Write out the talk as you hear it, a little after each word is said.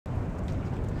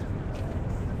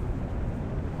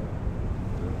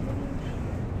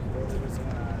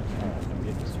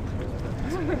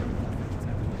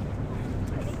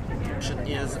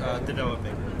is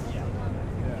developing. It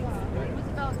was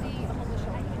about the homeless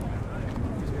shelter.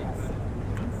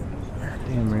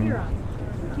 Damn right.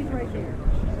 He's right there.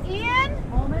 Ian?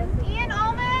 Almond? Ian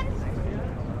Almond?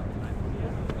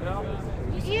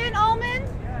 Ian Almond?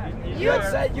 You had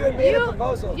said you had made a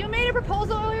proposal. You made a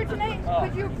proposal earlier tonight.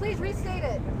 Could you please restate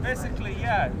it? Basically,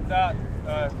 yeah. That.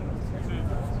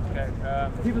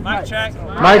 Mic check.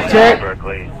 Mic check.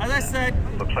 As I said,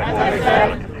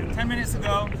 10 minutes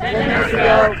ago. You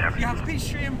have peach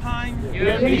tree and pine.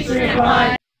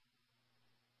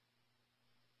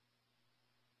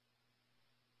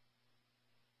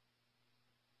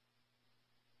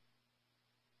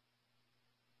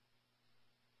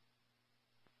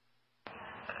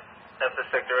 That's the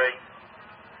Sector 8.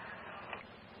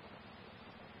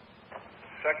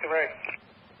 Sector 8.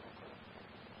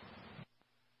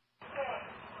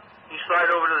 You slide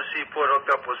over to the seaport,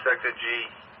 hooked up with Sector G,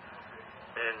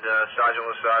 and Sergeant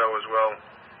Losado as well.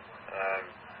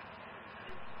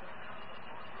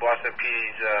 Boston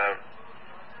PD's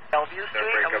Bellevue's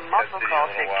doing a muscle call.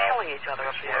 They're killing each other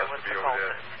up there with the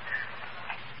Bolton.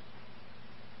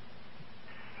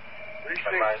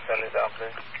 My son is out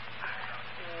there.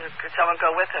 Could someone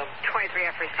go with him? 23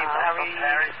 F received.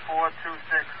 Harry 426.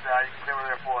 You can stay over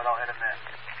there for it. I'll hit him in.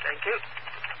 Thank you.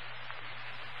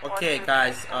 Okay,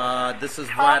 guys, this is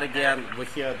Vlad again. We're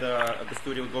here at the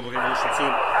studio with Global Revolution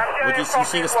team. What you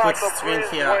see a split screen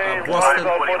here. Boston.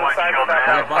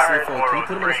 Yeah, Boston phone. Can you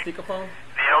put him on a speakerphone?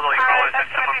 The elderly caller said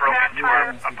someone broke into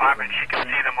her apartment. She can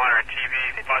see them on her TV.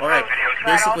 Alright,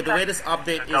 basically the latest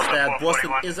update is that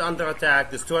Boston is under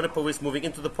attack. There's 200 police moving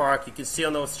into the park. You can see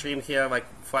on our stream here, like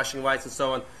flashing lights and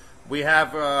so on. We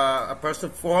have a person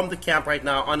from the camp right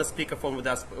now on a speakerphone with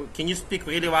us. Can you speak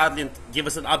really loudly and give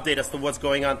us an update as to what's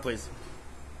going on, please?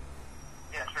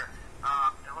 Yeah, sure.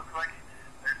 It looks like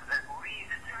there's at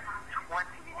least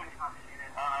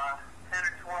 10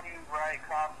 or 20 riot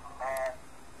cops.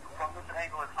 From this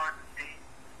angle, it's hard to see,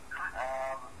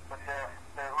 but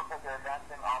they look like they're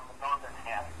advancing on the northern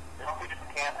camp. There's two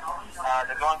different camps.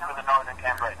 They're going for the northern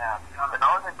camp right now. The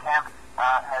northern camp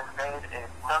has made a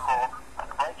circle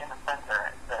right in the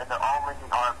center. They're all linking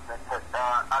arms. They put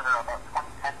under about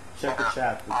 20 Check the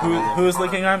chat. Who's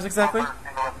linking arms exactly?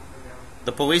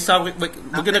 The police are.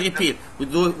 We're gonna repeat. We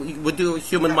do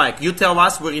human mic. You tell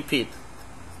us, we repeat.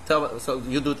 So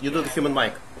you do the human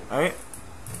mic. All right.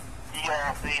 The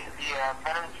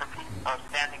Veterans for Peace are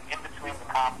standing in between the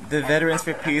cops. The Veterans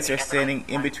for Peace are standing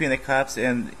in between the cops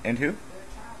and who?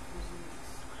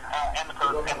 And the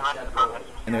protesters.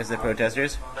 And there's the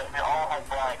protesters. They all have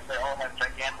flags. They all have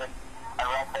gigantic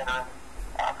Iraq Veterans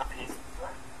for Peace.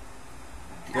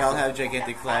 They all have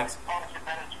gigantic flags.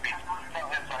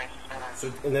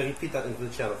 So and I repeat that into the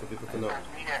channel for people to know.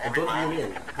 And don't zoom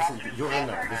in. This is you're in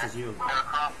now. This is you.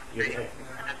 You're right.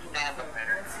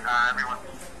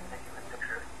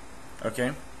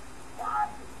 Okay.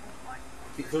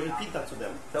 So repeat that to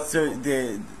them. So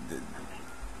the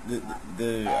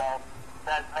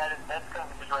That's kind of the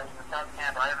situation. The South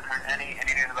Camp, I haven't heard any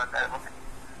news about that.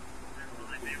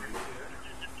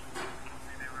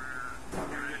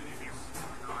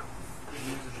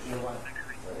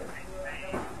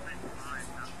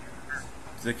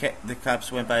 the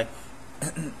cops went by.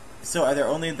 So are there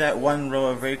only that one row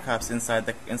of raid cops inside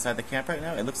the camp right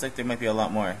now? It looks like there might be a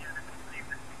lot more.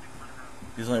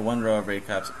 There's only one row of raid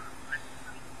cops.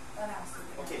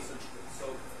 Okay, so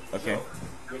Okay.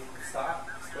 So, stop,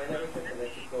 explain everything, and then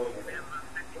keep going.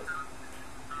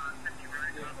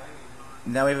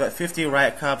 Now we have about 50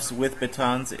 riot cops with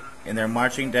batons, and they're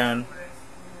marching down.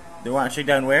 They're marching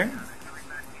down where?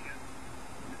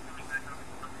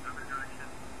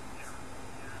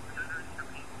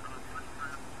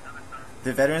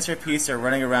 The Veterans for Peace are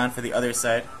running around for the other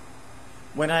side.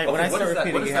 When I start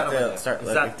repeating, you have to start.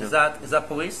 Is that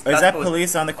police? Oh, is that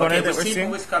police on the corner that we're seeing? seeing?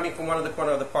 Police coming from one of the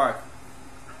corner of the park.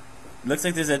 Looks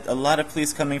like there's a lot of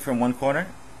police coming from one corner.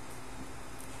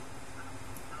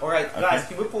 All right, guys,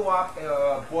 can we pull up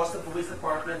Boston Police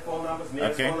Department phone numbers,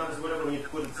 mayor's phone numbers, whatever we need to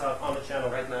put it on the channel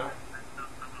right now?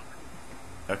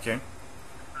 Okay.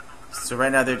 So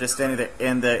right now they're just standing there,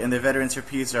 and the Veterans for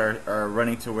Peace are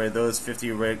running to where those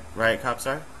 50 riot cops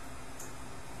are.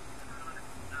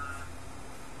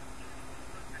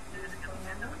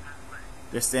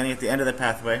 They're standing at the end of the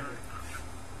pathway.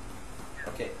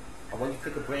 Okay, I want you to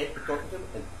take a break to talk to them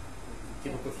and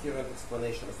give a coherent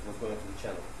explanation of what's going on to the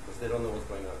channel, because they don't know what's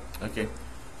going on. Okay.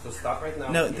 So stop right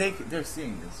now. No, they're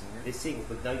seeing this. Right? They're seeing it,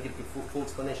 but now you give the full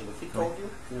explanation. What he told you,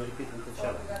 can you repeat it to the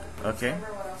channel? Okay.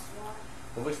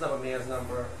 Well, which number, mayor's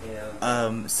number,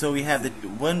 and... So we have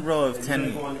one row of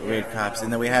 10 raid cops,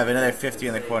 and then we have another 50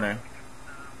 in the corner.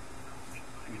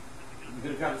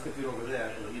 You're going to grab this computer over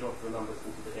there and you don't throw numbers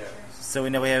into the air. So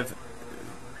we know we have.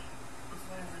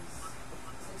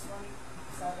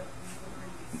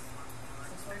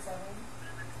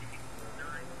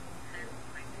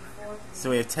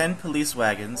 So we have 10 police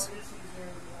wagons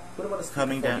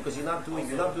coming down. Because you're not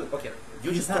doing. Okay,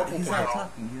 you're He's just not. talking. He's to not her.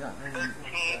 talking.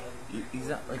 He's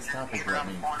not like stopping at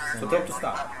me. So tell him to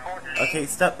stop. Okay,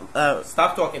 stop.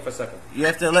 Stop talking for a second. You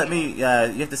have to let me. You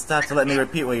have to stop to let me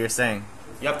repeat what you're saying.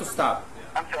 You have to stop.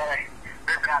 I'm sorry.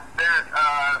 No,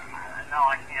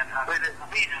 I can't. There's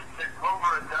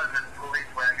over a dozen police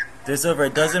wagons. There's over a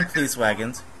dozen police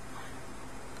wagons.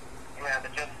 Yeah,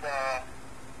 but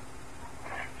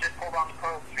just pulled on the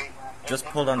Pearl Street. Just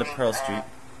pulled onto Pearl Street.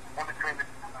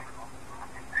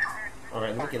 All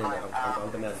right, let me get in there.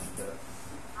 I'm gonna.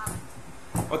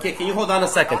 Okay, can you hold on a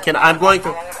second? I'm going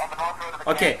to.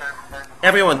 Okay,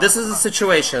 everyone, this is the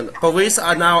situation. Police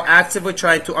are now actively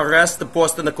trying to arrest the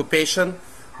Boston occupation.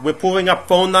 We're pulling up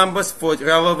phone numbers for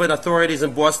relevant authorities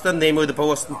in Boston, namely the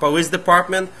Boston Police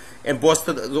Department and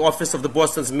the office of the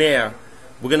Boston's mayor.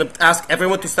 We're going to ask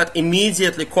everyone to start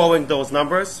immediately calling those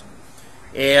numbers.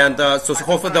 And so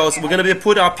hopefully those, we're going to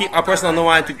put our person on the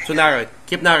line to narrate.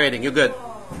 Keep narrating, you're good.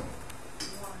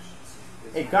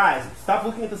 Hey guys, stop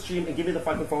looking at the stream and give me the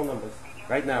fucking phone numbers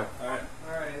right now. Alright,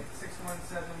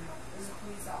 617.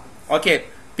 Okay,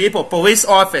 people, police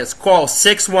office, call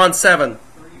 617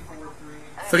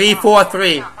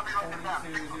 343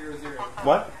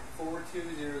 what?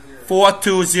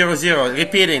 4200.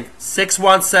 Repeating,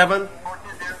 617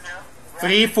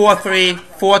 343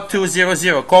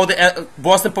 4200. Call the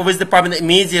Boston Police Department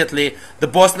immediately. The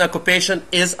Boston occupation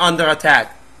is under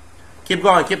attack. Keep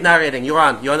going, keep narrating. You're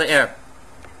on the air.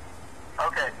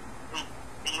 Okay.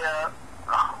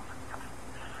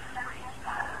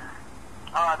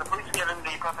 The police given the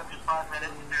protesters 5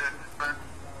 minutes to disperse.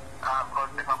 Of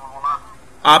course, if I'm hold on.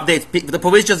 Updates. The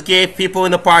police just gave people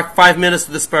in the park 5 minutes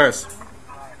to disperse.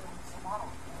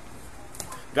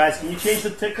 Guys, can you change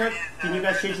the ticker? Can you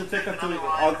guys change the ticker to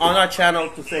on our channel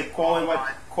to say call the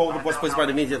Boston Police Department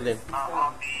immediately?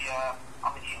 On the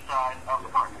east side of the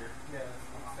park.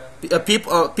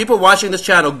 People watching this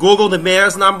channel, Google the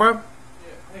mayor's number.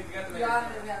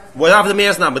 What have the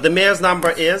mayor's number? The mayor's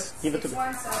number is. Give it to me.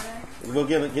 617. We'll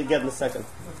get it in a second.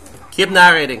 Keep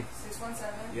narrating.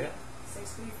 617. Yeah.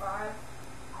 635.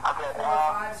 Okay.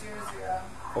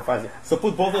 4500. So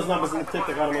put both those numbers in the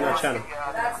ticker. Got them on our channel.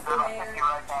 That's the mayor.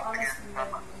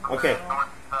 Okay.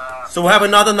 So we have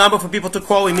another number for people to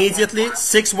call immediately.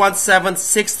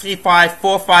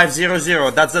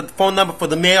 617-635-4500. That's the phone number for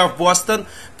the mayor of Boston.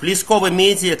 Please call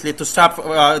immediately to stop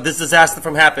this disaster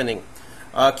from happening.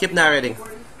 Keep narrating.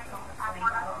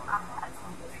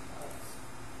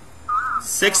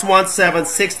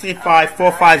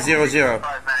 617-635-4500. 5 minutes,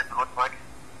 it looks like.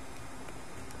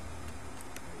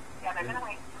 Yeah, they're gonna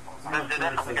wait. They're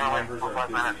definitely gonna wait for 5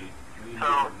 minutes. So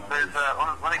there's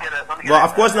let me get Well,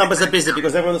 of course numbers are busy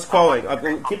because everyone is calling.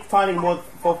 Keep finding more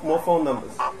phone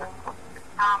numbers.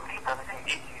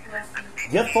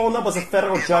 Get phone numbers of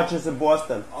federal judges in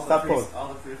Boston. Stop calling.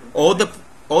 All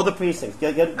the precincts.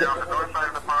 Get.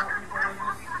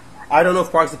 I don't know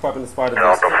if Parks Department is part of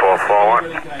this.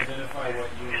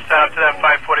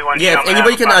 Yeah, if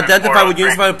anybody can identify what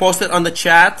units might post it on the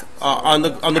chat, on the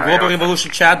Global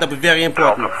Revolution chat, that'd be very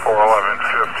important. I'm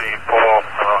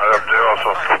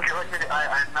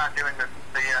not doing this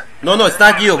yet. No, it's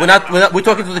not you. We're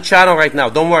talking to the channel right now.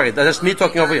 Don't worry. That's just me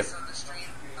talking over here.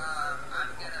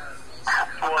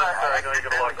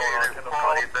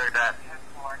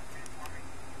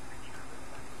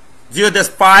 Dude, there's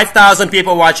 5,000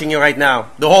 people watching you right now.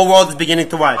 The whole world is beginning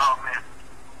to watch. Oh, man.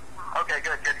 Okay,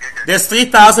 good. There's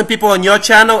 3,000 people on your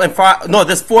channel, and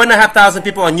there's 4,500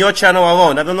 people on your channel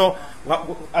alone. I don't know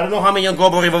how many on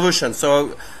Global Revolution.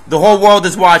 So the whole world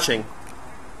is watching.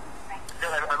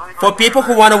 For people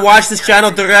who want to watch this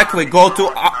channel directly, go to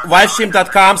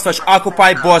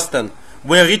livestream.com/occupyboston.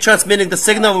 We're retransmitting the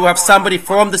signal. We'll have somebody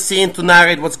from the scene to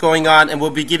narrate what's going on, and we'll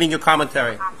be giving you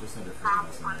commentary.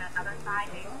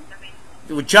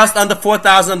 We're just under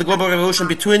 4,000 on the Global Revolution.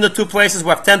 Between the two places, we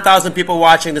have 10,000 people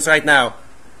watching this right now.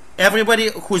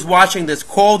 Everybody who's watching this,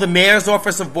 call the mayor's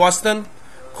office of Boston,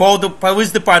 call the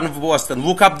police department of Boston,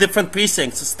 look up different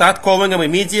precincts, start calling them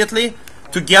immediately.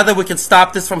 Together we can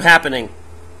stop this from happening.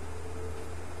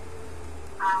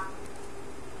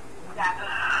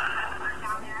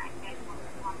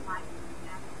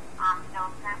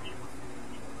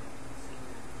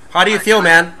 How do you feel,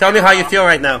 man? Tell me how you feel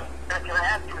right now. Can I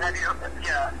ask you, we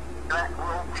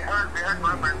heard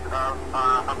rumors about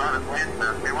Atlanta.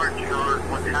 We weren't sure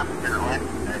what happened in Atlanta.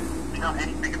 Do you know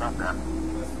anything about that?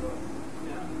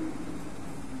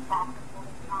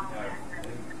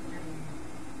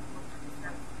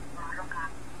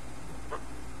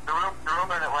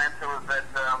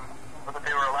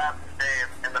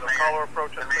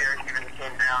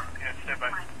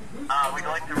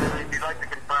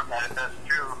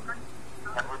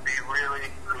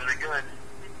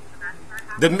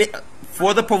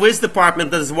 For the police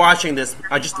department that is watching this,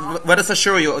 let us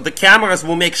assure you, the cameras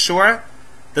will make sure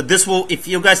that this will, if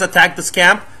you guys attack this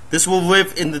camp, this will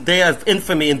live in the day of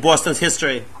infamy in Boston's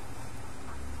history.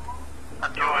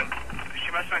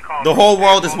 The whole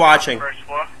world is watching.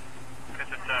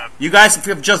 You guys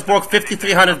have just broke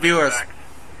 5,300 viewers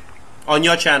on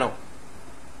your channel.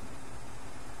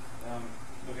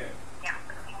 Okay.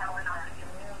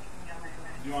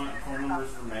 Do you want phone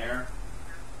numbers for mayor?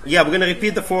 Yeah, we're going to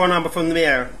repeat the phone number from the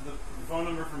mayor. The phone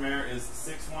number for mayor is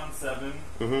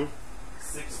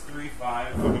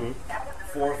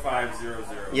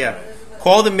 617-635-4500. Yeah.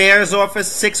 Call the mayor's office,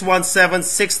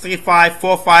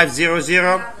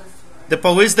 617-635-4500. The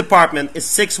police department is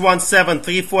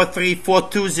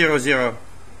 617-343-4200.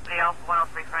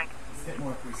 AL-103, Frank. Let's get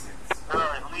more precincts. There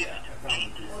are at least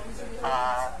 8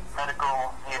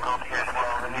 medical vehicles here as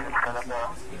well. And you can set up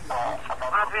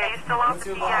Are you still up?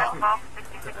 Yeah,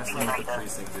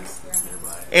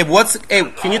 1266. Hey,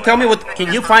 can you tell me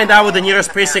can you find out what the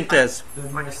nearest precinct is?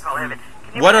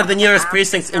 What are the nearest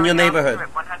precincts in your neighborhood?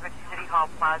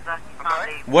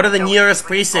 What are the nearest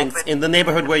precincts in the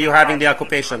neighborhood where you're having the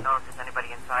occupation?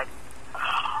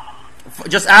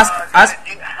 Just ask.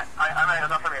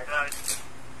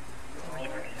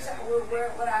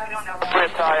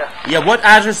 Yeah, what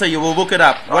address are you? We'll look it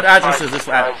up. What address is this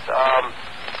at?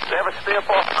 They have a stamp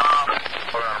off.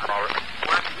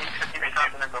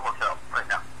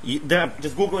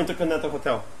 Just Google Intercontinental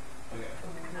Hotel.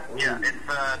 Yeah,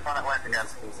 it's on Atlantic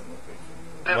Avenue.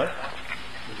 What?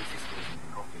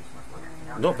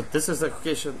 No, but this is a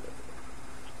location.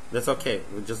 That's okay.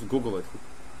 We'll just Google it.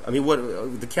 I mean, what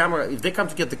the camera? If they come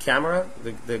to get the camera,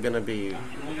 they're gonna be.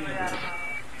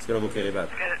 It's gonna look really bad.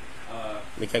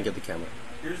 They can't get the camera.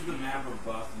 Here's the map of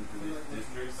Boston for these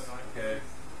districts. Okay.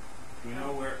 Do you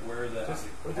know where the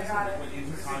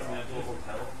Intercontinental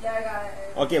Hotel? Yeah, I got it.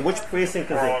 Okay, which precinct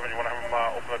is it? You want to have them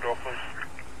open the door, please?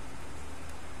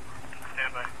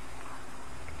 Stand by.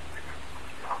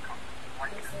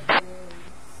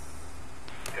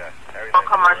 All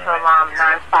commercial alarm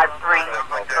 953.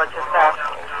 So just ask.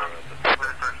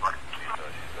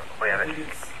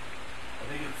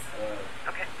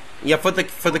 Okay. Yeah, for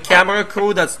the camera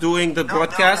crew that's doing the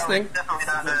broadcasting,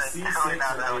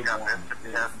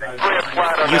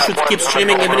 you should keep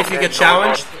streaming even if you get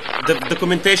challenged. The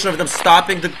documentation of them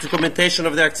stopping, the documentation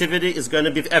of their activity is going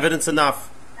to be evidence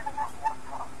enough.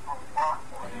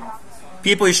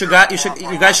 People, you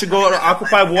guys should go to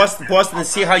Occupy Boston and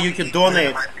see how you can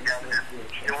donate.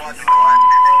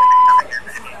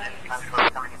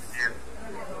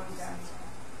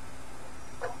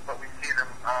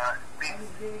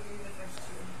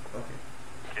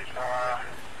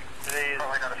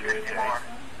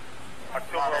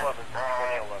 October 11th,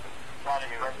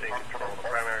 2011.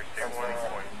 Primary state warning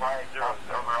point 07.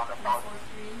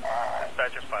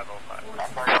 Dispatcher 505.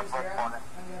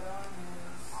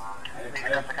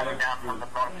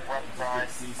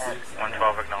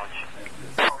 112 acknowledge.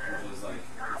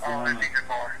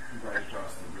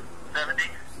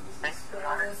 70.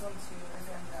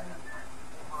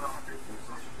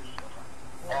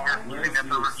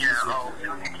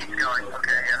 Keep going.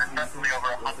 Okay, yeah, there's definitely over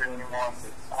 100 more.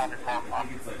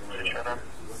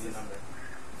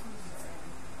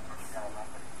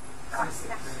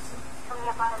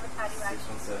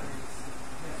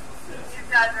 You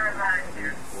guys are right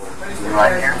here.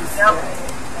 Right here? Yep.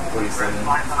 47.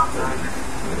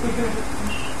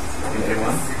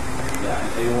 A1?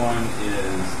 Yeah, A1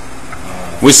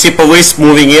 is... We see police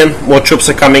moving in. More troops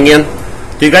are coming in.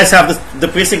 Do you guys have the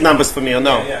precinct numbers for me or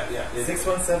no? Yeah.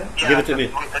 617? Give it to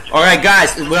me. All right,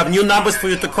 guys, we have new numbers for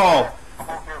you to call.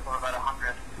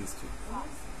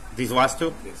 These last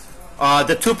two?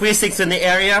 The two precincts in the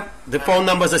area, the phone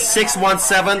numbers are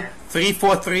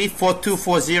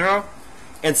 617-343-4240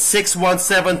 and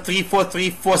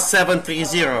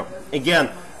 617-343-4730.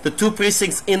 Again, the two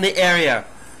precincts in the area,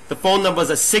 the phone numbers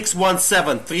are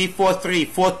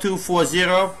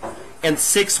 617-343-4240 and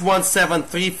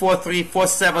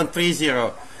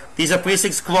 617-343-4730. These are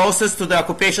precincts closest to the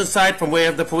occupation site from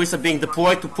where the police are being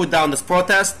deployed to put down this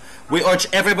protest. We urge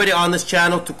everybody on this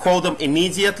channel to call them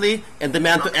immediately and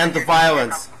demand to end the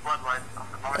violence.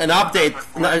 An update,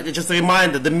 just a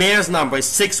reminder, the mayor's number is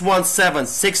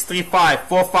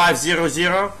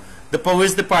 617-635-4500. The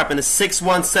police department is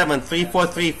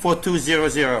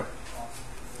 617-343-4200.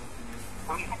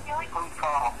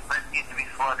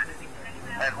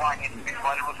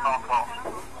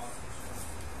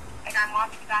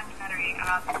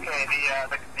 Okay,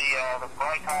 the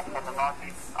bright house on the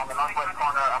northwest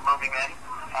corner are moving in.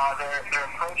 They're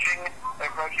approaching the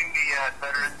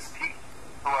veterans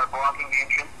who are blocking the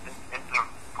entrance into the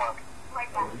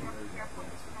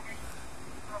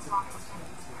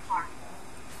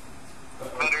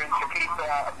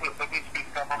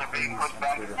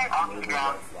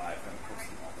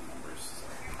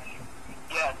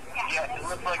Yeah, it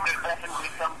looks like there's definitely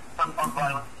some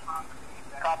violence.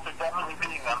 Cops are definitely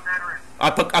beating them.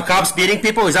 Are cops beating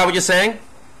people? Is that what you're saying?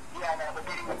 Yeah, no, they're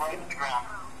beating them right to the ground.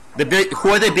 Who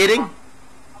are they beating?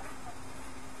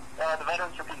 The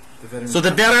Veterans for Peace. So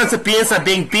the Veterans of Peace are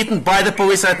being beaten by the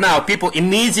police right now. People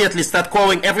immediately start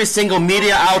calling every single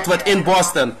media outlet in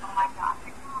Boston.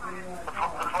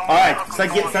 Alright,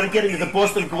 start getting the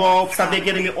Boston Globe, start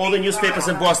getting all the newspapers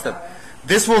in Boston.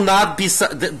 This will not be,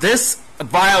 this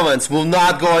violence will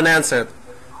not go unanswered.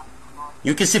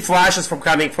 You can see flashes from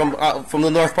coming from the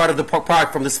north part of the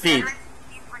park from the speed.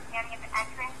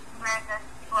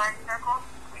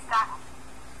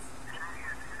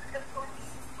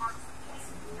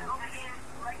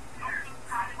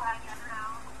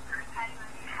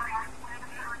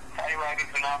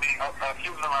 A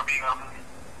few of them are being opened.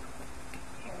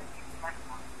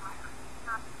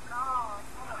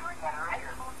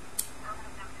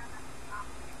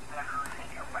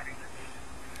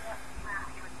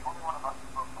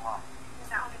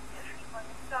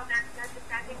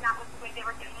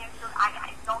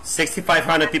 So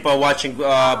 6,500 people are watching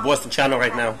Boston Channel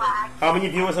right now. How many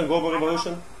viewers on Global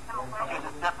Revolution?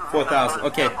 4,000.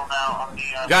 Okay.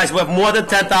 Guys, we have more than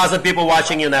 10,000 people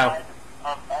watching you now.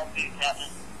 Lots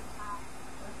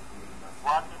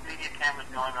of media cameras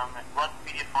going on there. Lots of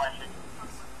media flashing.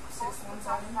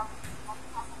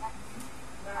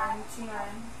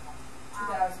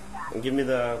 617-929-2000. Give me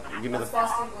the.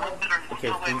 Boston Globe.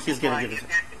 Okay, he's gonna give it.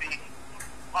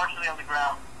 Partially on the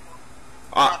ground.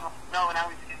 No, now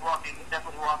he's walking. He's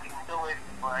definitely walking. Still waiting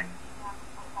for flag.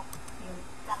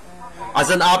 As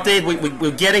an update,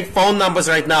 we're getting phone numbers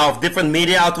right now of different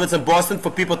media outlets in Boston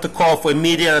for people to call for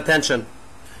immediate attention.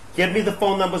 Give me the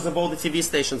phone numbers of all the TV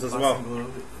stations as well.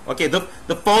 Okay, the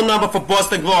phone number for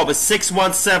Boston Globe is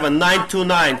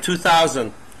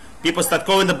 617-929-2000. People start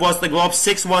calling the Boston Globe,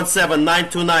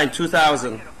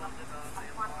 617-929-2000.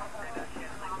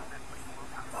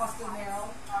 Boston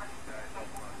Herald.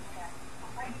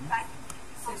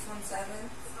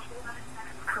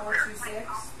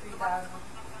 617-426-3000.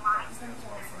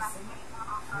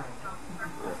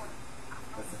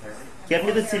 Get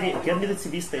me the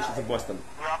TV stations in Boston.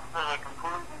 The officers are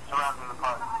completely surrounding the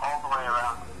park, all the way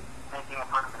around, making a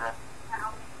perimeter.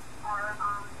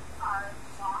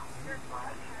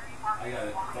 I got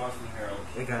it. Boston Herald.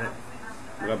 I got it.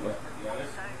 Lovely.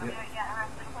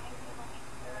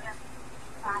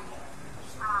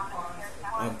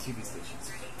 TV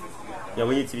stations. Yeah,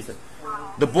 we need TV stations.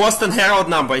 The Boston Herald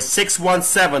number is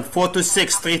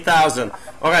 617-426-3000.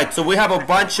 Alright, so we have a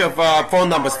bunch of phone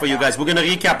numbers for you guys. We're going to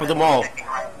recap them all.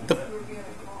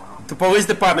 The police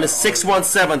department is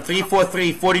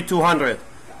 617-343-4200.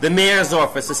 The mayor's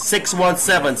office is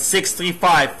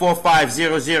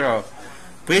 617-635-4500.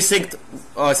 Precinct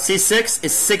C6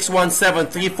 is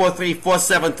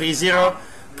 617-343-4730.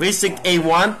 Precinct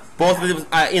A1, both of them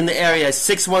are in the area, is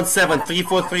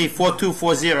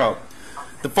 617-343-4240.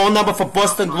 The phone number for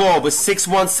Boston Globe is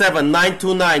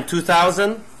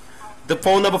 617-929-2000. The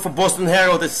phone number for Boston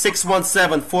Herald is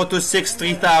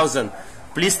 617-426-3000.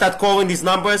 Please start calling these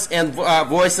numbers and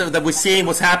voice that we're seeing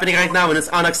what's happening right now, and it's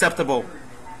unacceptable.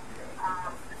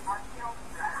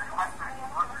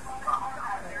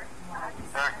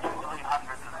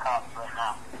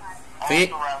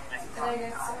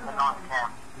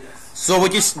 So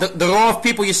what the row of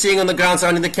people you're seeing on the ground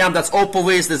surrounding the camp, that's all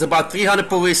police. There's about 300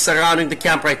 police surrounding the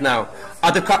camp right now.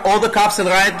 Are all the cops in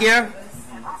riot gear?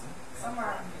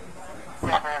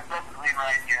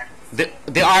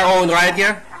 They are all in riot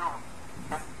gear?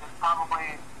 There's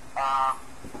probably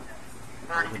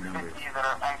 30 to 50 that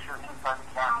are actually inside the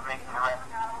camp making arrests.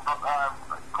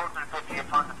 Closer to 50, it's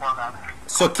hard to tell now.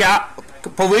 So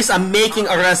police are making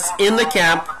arrests in the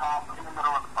camp.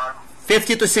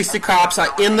 50 to 60 cops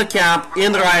are in the camp,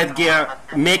 in riot gear,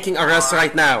 making arrests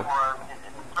right now.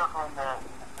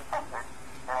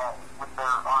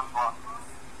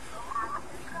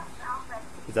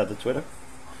 Is that the Twitter?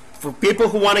 For people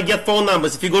who want to get phone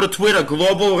numbers, if you go to Twitter,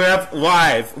 Global Rev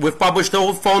Live, we've published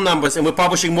all phone numbers, and we're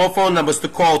publishing more phone numbers to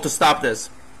call to stop this.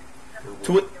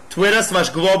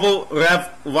 Twitter/Global Rev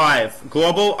Live.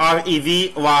 Global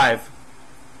REV Live.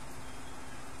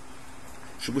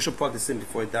 We should plug this in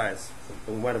before it dies.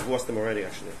 We might have lost them already,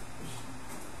 actually.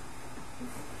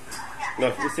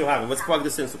 No, we still have it. Let's plug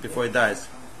this in before it dies.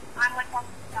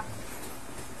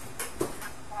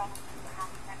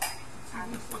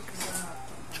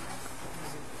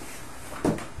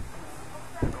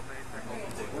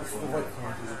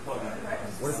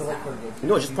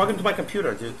 No, just plug into my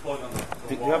computer, dude. Do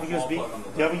you have a USB? Do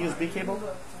you have a USB cable?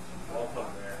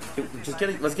 Just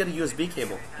let's get a USB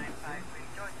cable.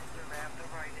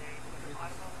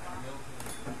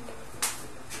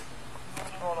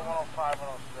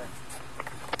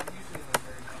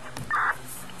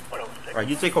 Alright,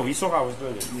 you take over. You saw how I was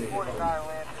doing it. 49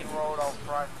 Lansing Road out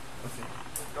front.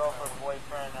 Girlfriend,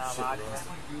 boyfriend, argument.